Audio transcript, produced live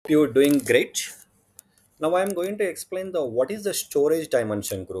you're doing great. Now I'm going to explain the what is the storage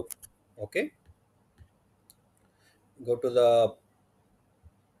dimension group. Okay, go to the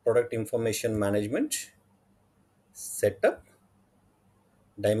product information management, setup,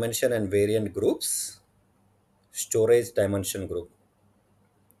 dimension and variant groups, storage dimension group.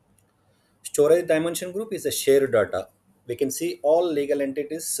 Storage dimension group is a shared data. We can see all legal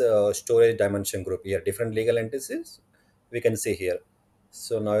entities storage dimension group here. Different legal entities we can see here.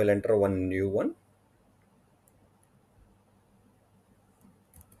 So now I'll enter one new one.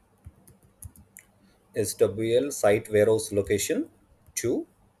 SWL site warehouse location 2.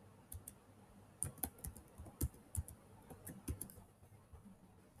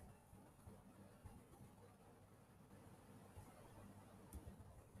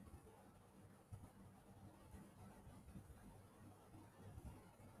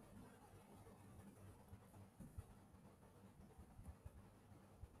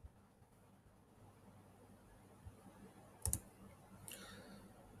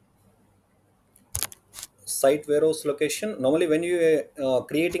 Site warehouse location, normally when you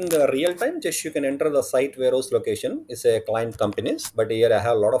creating the real time, just you can enter the site warehouse location is a client companies, but here I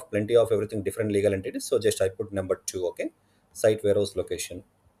have a lot of plenty of everything different legal entities, so just I put number 2. Okay, site warehouse location,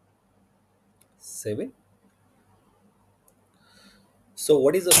 save it. So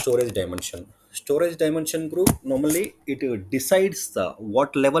what is the storage dimension? Storage dimension group, normally it decides the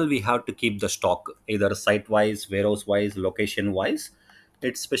what level we have to keep the stock, either site wise, warehouse wise, location wise.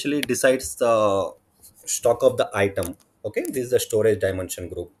 It specially decides the stock of the item. Okay, this is the storage dimension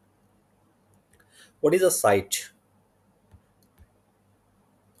group. What is a site?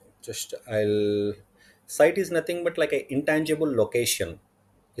 Just I'll Site is nothing but like an intangible location.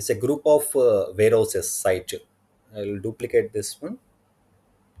 It's a group of warehouses. Site, I'll duplicate this one.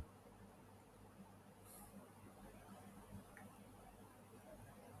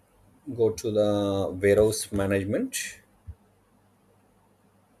 Go to the warehouse management.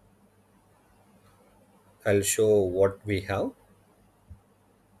 I'll show what we have.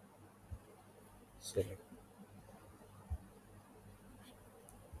 So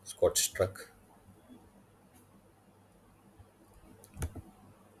it's got struck.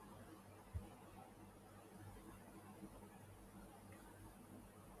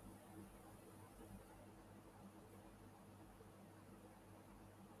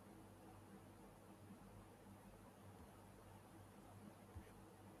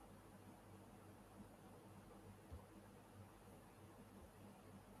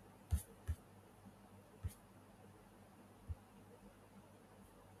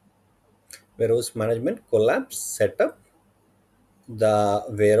 Warehouse management collapse setup, the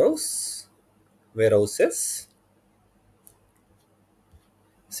warehouses.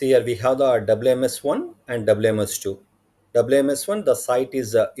 See here we have the WMS1 and WMS2. WMS1 the site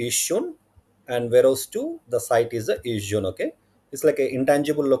is Ishun, and warehouse 2 the site is Ishun. Okay, it's like an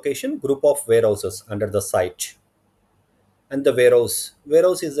intangible location group of warehouses under the site. And the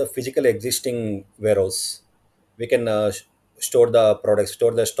warehouse is a physical existing warehouse. We can store the products,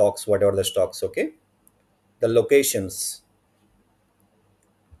 store the stocks, whatever the stocks. Okay, the locations,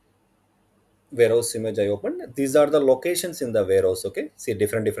 warehouse image I opened. These are the locations in the warehouse. Okay, see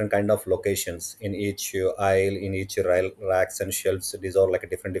different kind of locations in each aisle, in each racks and shelves. These are like a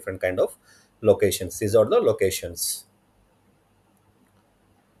different kind of locations. These are the locations.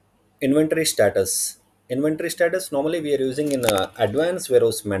 Inventory status. Inventory status normally we are using in advanced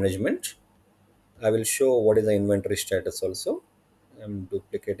warehouse management. I will show what is the inventory status also. I'm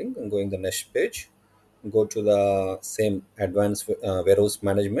duplicating and going the next page. Go to the same advanced warehouse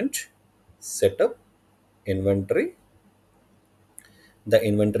management, setup, inventory, the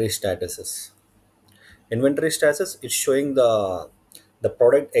inventory statuses. Inventory status is showing the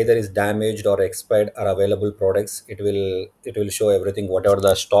product either is damaged or expired or available products. It will show everything, whatever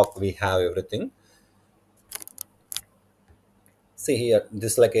the stock we have, everything. See here,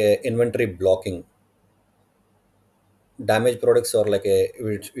 this is like a inventory blocking. Damaged products or like a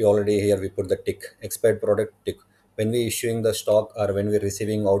we already here we put the tick, expired product tick. When we issuing the stock or when we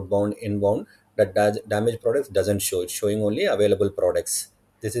receiving outbound inbound, that damaged products doesn't show, it's showing only available products.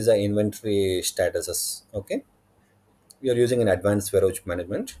 This is a inventory statuses. Okay, we are using an advanced warehouse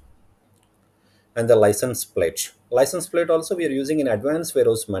management. And the license plate also we are using in advanced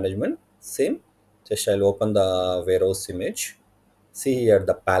warehouse management. Same, just I'll open the warehouse image. See here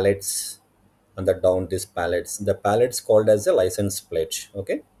the pallets, and the down these pallets, the pallets called as a license plate.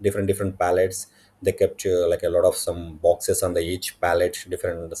 Okay, different pallets. They kept like a lot of some boxes on the each pallet,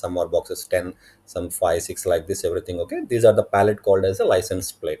 different, some are boxes 10, some 5 6 like this, everything. Okay, these are the pallet called as a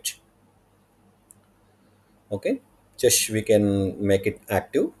license plate. Okay, just we can make it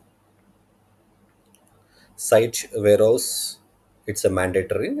active. Site warehouse, it's a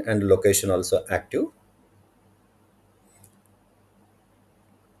mandatory, and location also active.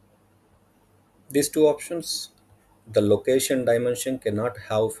 These two options, the location dimension cannot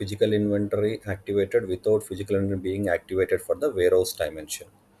have physical inventory activated without physical inventory being activated for the warehouse dimension.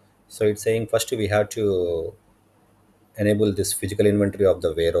 So it's saying first we have to enable this physical inventory of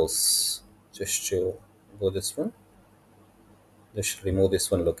the warehouse. Just to go this one, just remove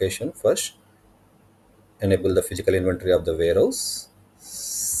this one location first, enable the physical inventory of the warehouse,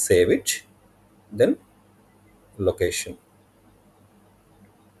 save it, then location.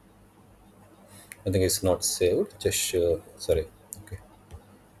 I think it's not saved. Just sorry. Okay,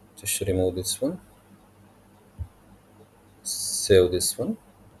 just remove this one, save this one.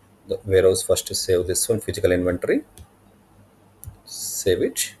 The warehouse first to save this one physical inventory, save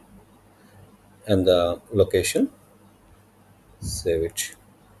it, and the location, save it.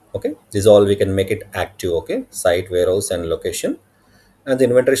 Okay, this is all we can make it active. Okay, site, warehouse, and location, and the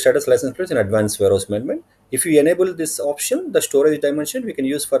inventory status, license plates, and advanced warehouse management. If you enable this option, the storage dimension we can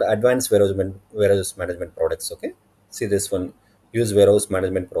use for advanced warehouse management products. Okay, see this one, use warehouse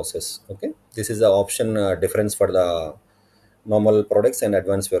management process. Okay, this is the option difference for the normal products and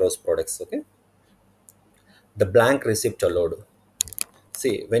advanced warehouse products. Okay, the blank receipt allowed.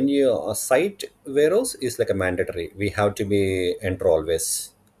 See, when you site warehouse is like a mandatory, we have to be enter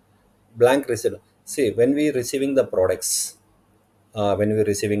always. Blank receipt. See, when we receiving the products, when we're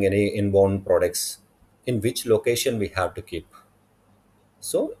receiving any inbound products, in which location we have to keep.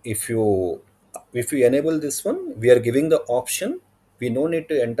 So if you enable this one, we are giving the option. We no need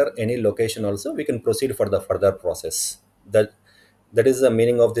to enter any location. Also, we can proceed for the further process. That is the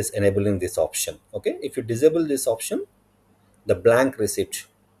meaning of this enabling this option. Okay, if you disable this option, the blank receipt.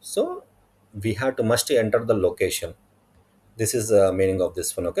 So we have to must enter the location. This is the meaning of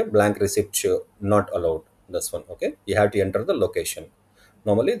this one. Okay, blank receipt not allowed. This one. Okay, you have to enter the location.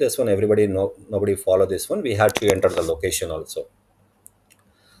 Normally this one everybody know, nobody follow this one. We have to enter the location also.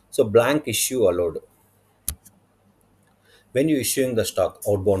 So blank issue allowed when you issuing the stock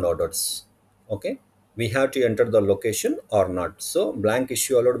outbound orders. Okay, we have to enter the location or not. So blank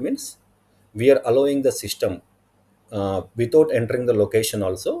issue allowed means we are allowing the system without entering the location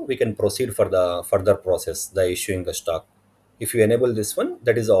also we can proceed for the further process, the issuing the stock. If you enable this one,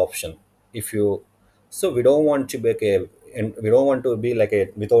 that is the option. If you, so we don't want to make a, and we don't want to be like a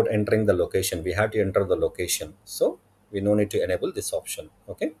without entering the location, we have to enter the location. So we no need to enable this option.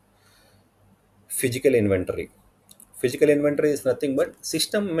 Okay, physical inventory. Physical inventory is nothing but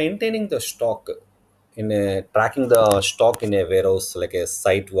system maintaining the stock in a tracking the stock in a warehouse, like a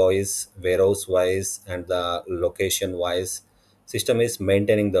site wise, warehouse wise, and the location wise. System is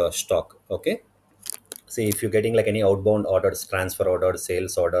maintaining the stock. Okay, see if you're getting like any outbound orders, transfer order,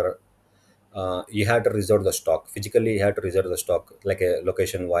 sales order, you have to reserve the stock physically. You have to reserve the stock like a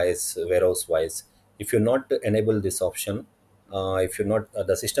location wise, warehouse wise. If you not enable this option, if you not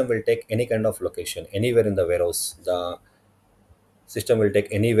the system will take any kind of location anywhere in the warehouse. The system will take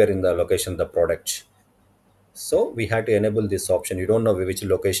anywhere in the location the product. So we had to enable this option. You don't know which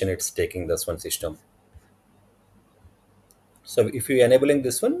location it's taking this one system. So if you enabling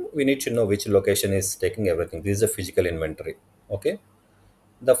this one, we need to know which location is taking everything. This is a physical inventory. Okay,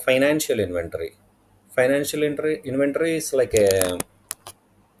 the financial inventory. Inventory is like a,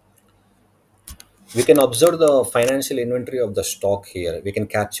 we can observe the financial inventory of the stock here. We can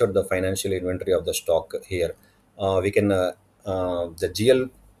capture the financial inventory of the stock here. We can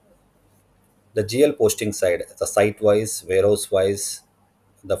the GL posting side, the site wise, warehouse wise,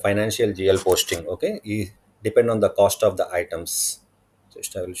 the financial GL posting. Okay, depend on the cost of the items.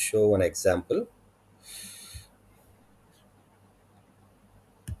 Just I will show one example.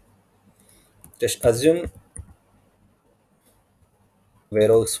 Just assume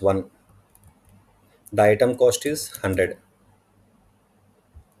warehouse 1, the item cost is 100.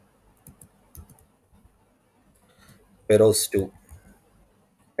 Warehouse 2,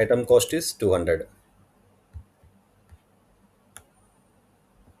 item cost is 200.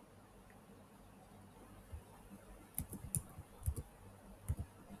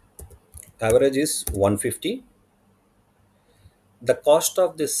 Average is 150. The cost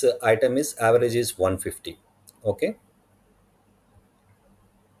of this item is average is 150. Okay,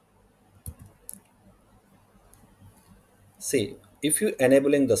 see, if you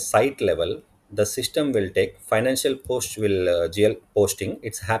enabling the site level, the system will take financial post will GL posting.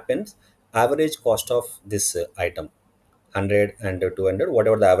 It happens average cost of this item, 100 and 200,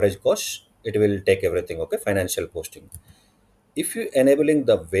 whatever the average cost, it will take everything. Okay, financial posting. If you enabling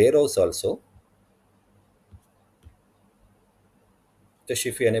the warehouse also, just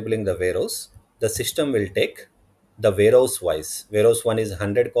if you enabling the warehouse, the system will take the warehouse wise. Warehouse 1 is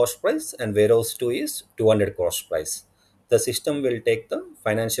 100 cost price and warehouse 2 is 200 cost price. The system will take the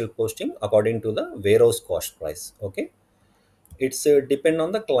financial posting according to the warehouse cost price. Okay, it's depend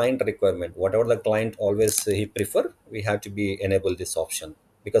on the client requirement. Whatever the client always he prefer, we have to be enable this option,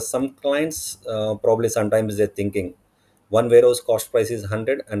 because some clients probably sometimes they're thinking one warehouse cost price is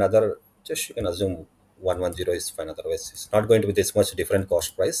 100, another, just you can assume 110 is fine, otherwise it's not going to be this much different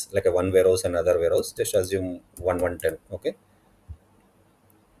cost price, like a one warehouse and other warehouse, just assume 1110. Okay.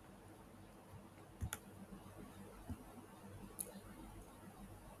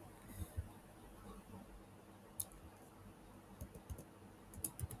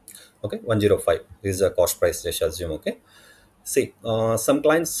 Okay, 105 is a cost price, just assume. Okay. See, some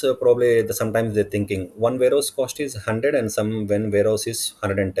clients probably sometimes they're thinking one warehouse cost is 100 and some when warehouse is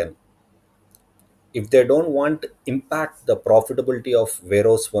 110. If they don't want impact the profitability of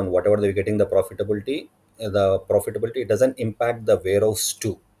warehouse one, whatever they're getting the profitability, it doesn't impact the warehouse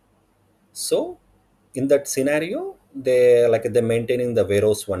two. So in that scenario, they're maintaining the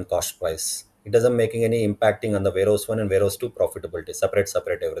warehouse one cost price. It doesn't making any impacting on the warehouse one and warehouse two profitability.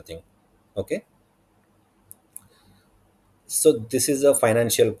 Separate everything. Okay. So this is a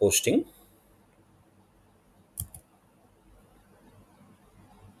financial posting.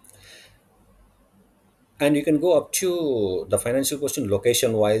 And you can go up to the financial question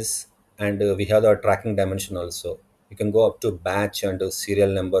location wise, and we have the tracking dimension also. You can go up to batch and serial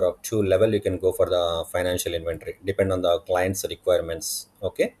number. Up to level you can go for the financial inventory, depend on the client's requirements.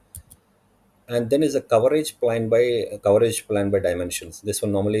 Okay. And then is a coverage plan by dimensions. This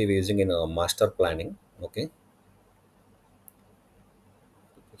one normally we're using in a master planning. Okay.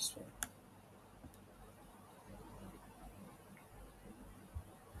 This one.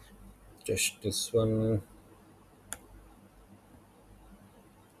 Just this one.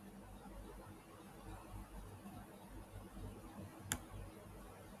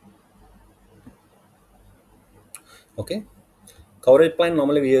 Okay. Coverage plan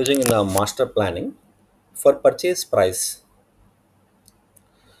normally we're using in the master planning. For purchase price,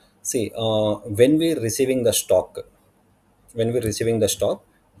 see, when we're receiving the stock,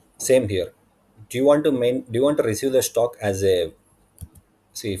 same here. Do you want to receive the stock as a,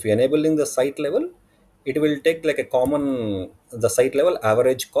 see, if you're enabling the site level, it will take like a common, the site level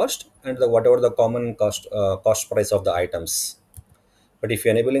average cost and the whatever the common cost price of the items. But if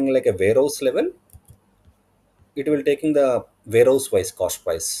you're enabling like a warehouse level, it will taking the warehouse wise cost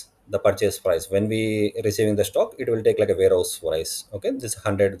price, the purchase price. When we receiving the stock, it will take like a warehouse price. Okay, this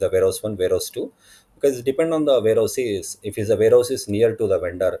 100 the warehouse one, warehouse two, because it depend on the warehouse is, if is the warehouse is near to the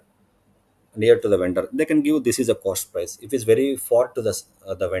vendor, they can give this is a cost price. If it's very far to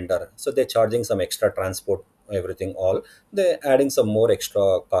the vendor, so they're charging some extra transport, everything all, they're adding some more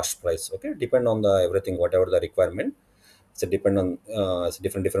extra cost price. Okay, depend on the everything, whatever the requirement. So depend on it's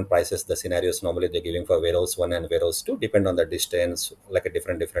different prices. The scenarios normally they're giving for warehouse one and warehouse two depend on the distance, like a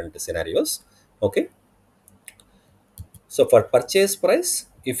different scenarios. Okay. So for purchase price,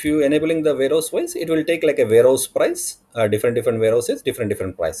 if you enabling the warehouse wise, it will take like a warehouse price, different warehouses,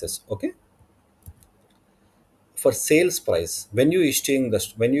 different prices. Okay. For sales price, when you issuing the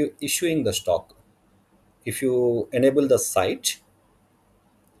stock, if you enable the site,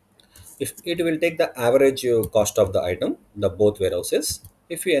 if it will take the average cost of the item, the both warehouses.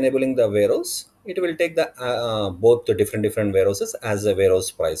 If you enabling the warehouse, it will take the both the different warehouses as a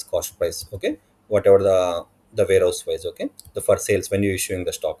warehouse price, cost price. Okay, whatever the warehouse price. Okay, the for sales when you issuing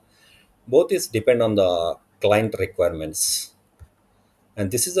the stock, both is depend on the client requirements.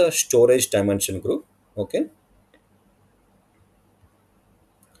 And this is a storage dimension group. Okay,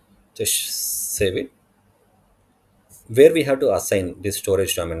 just save it. Where we have to assign this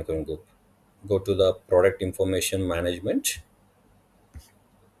storage dimension group, go to the product information management,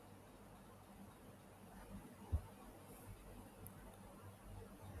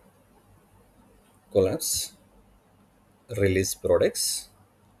 collapse, release products,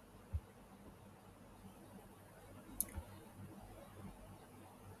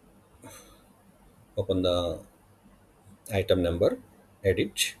 open the item number,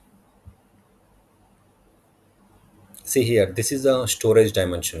 edit. See here, this is a storage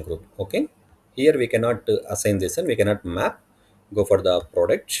dimension group. Okay, here we cannot assign this and we cannot map. Go for the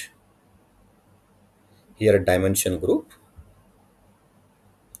product, here dimension group,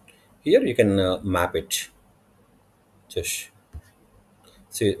 here you can map it. Just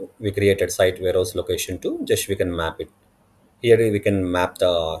see, we created site warehouse location to, just we can map it. Here we can map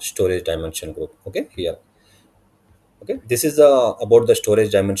the storage dimension group. Okay, here. Okay, this is about the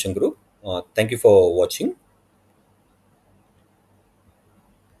storage dimension group. Thank you for watching.